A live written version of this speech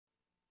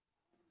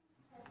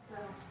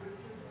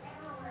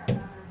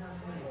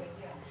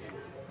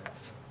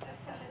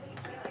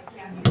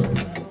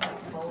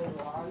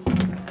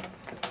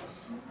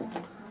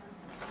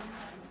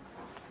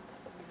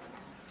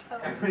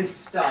Everybody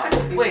stop.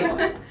 Wait,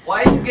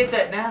 why did you get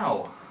that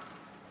now?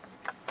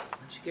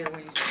 Why'd you get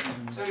when you...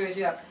 So anyways,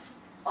 yeah.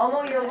 I'll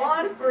mow your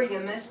lawn for you,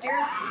 mister.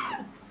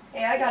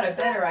 Hey, I got a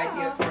better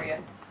idea for you.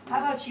 How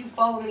about you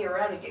follow me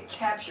around and get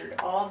captured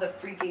all the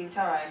freaking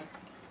time?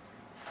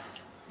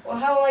 Well,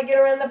 how will I get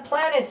around the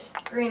planets,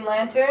 Green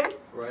Lantern?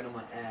 Right on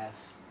my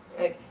ass.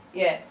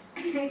 Yeah.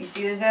 You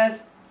see this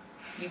ass?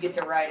 You get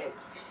to ride it.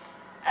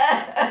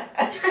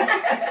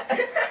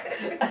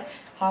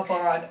 Hop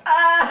on.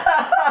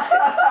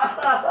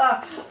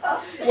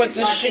 What's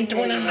this shit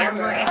doing in my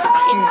breast?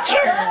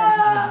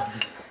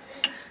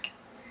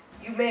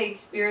 You may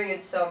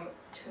experience some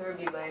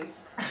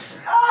turbulence.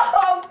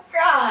 Oh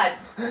God!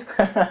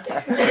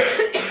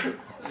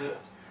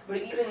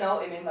 But even though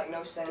it made like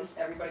no sense,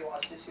 everybody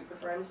watched the Super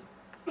Friends,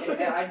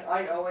 and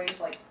I'd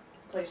always like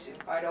play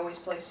superheroes,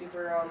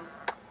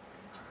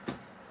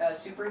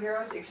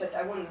 except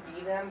I wouldn't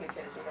be them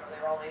because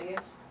they're all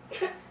idiots.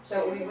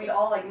 So we'd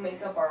all like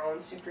make up our own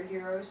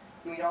superheroes,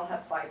 and we'd all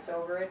have fights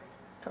over it.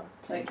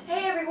 Like,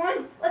 hey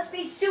everyone, let's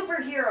be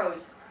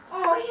superheroes!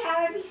 Oh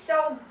yeah, that'd be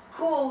so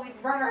cool.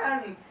 We'd run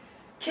around and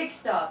kick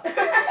stuff.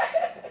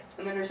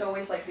 And then there's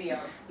always like the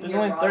there's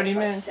only 30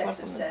 minutes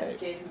sex-obsessed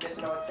kid who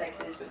doesn't know what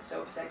sex is, but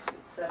so obsessed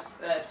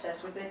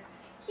with it.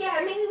 Yeah,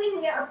 maybe we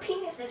can get our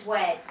penises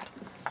wet.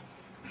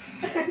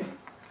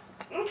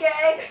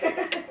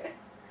 Okay.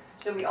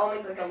 So we all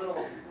make like a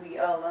little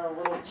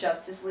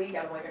Justice League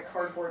out of like a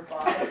cardboard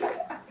box.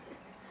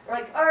 We're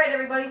like, all right,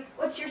 everybody,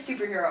 what's your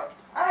superhero?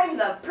 I'm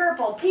the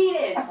purple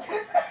penis.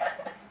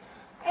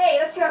 Hey,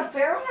 that's not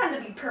fair. I wanted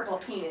to be purple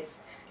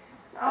penis.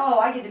 Oh,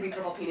 I get to be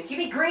purple penis. You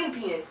be green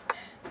penis.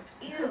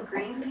 Ew,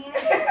 green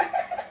penis?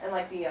 And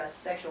like the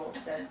sexual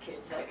obsessed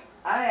kids, like,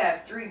 I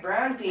have 3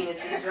 brown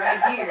penises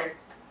right here.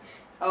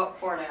 Oh,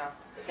 4 now.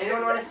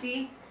 Anyone want to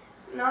see?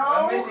 No.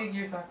 I'm guessing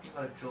you're talking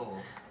about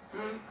Joel.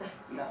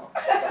 No.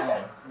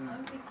 Oh.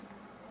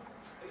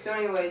 So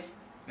anyways,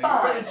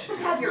 fine,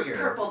 have your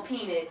purple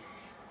penis.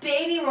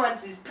 Baby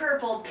wants his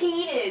purple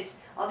penis.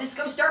 I'll just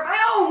go start my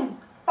own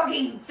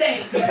fucking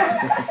thing.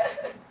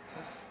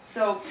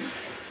 So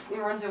he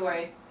runs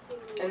away,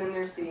 and then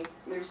there's the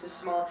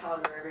small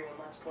toddler everyone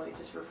lets play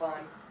just for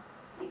fun.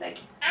 He's like,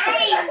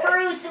 I'm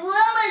Bruce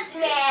Willis,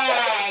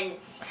 man.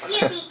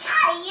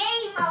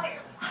 Yippee-ki-yay,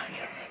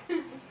 motherfucker.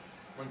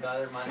 One guy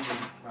that reminded me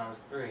when I was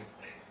 3.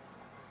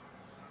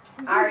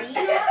 Are you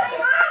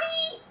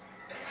my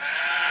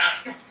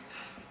mommy?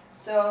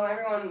 So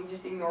everyone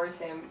just ignores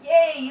him.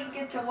 Yay, you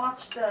get to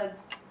watch the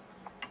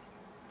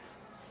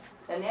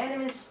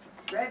anonymous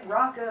red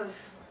rock of...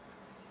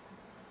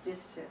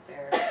 Just sit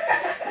there.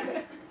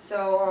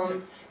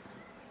 So,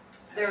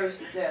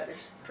 there's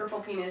purple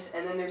penis,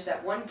 and then there's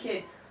that one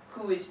kid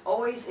who is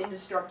always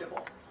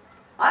indestructible.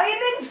 I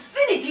am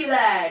Infinity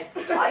Lad!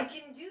 I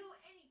can do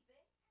anything!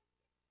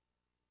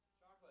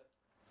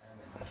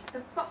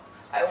 The fuck?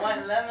 I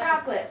want lemon.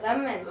 Chocolate,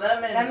 lemon,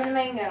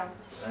 mango,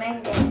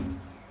 mango.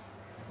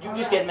 You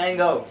just get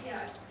mango.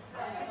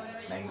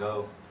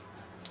 Mango.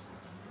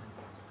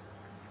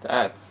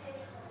 That's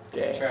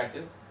gay.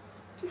 Attractive.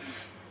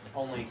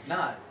 Only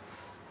not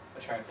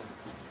attractive.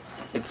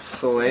 It's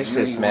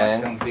salacious,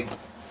 man.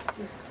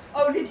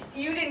 Oh,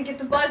 you didn't get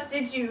the bus,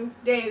 did you,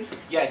 Dave?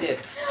 Yeah, I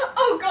did.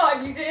 Oh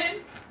God, you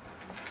did.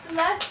 The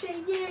last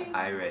day, yay.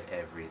 I read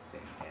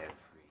everything.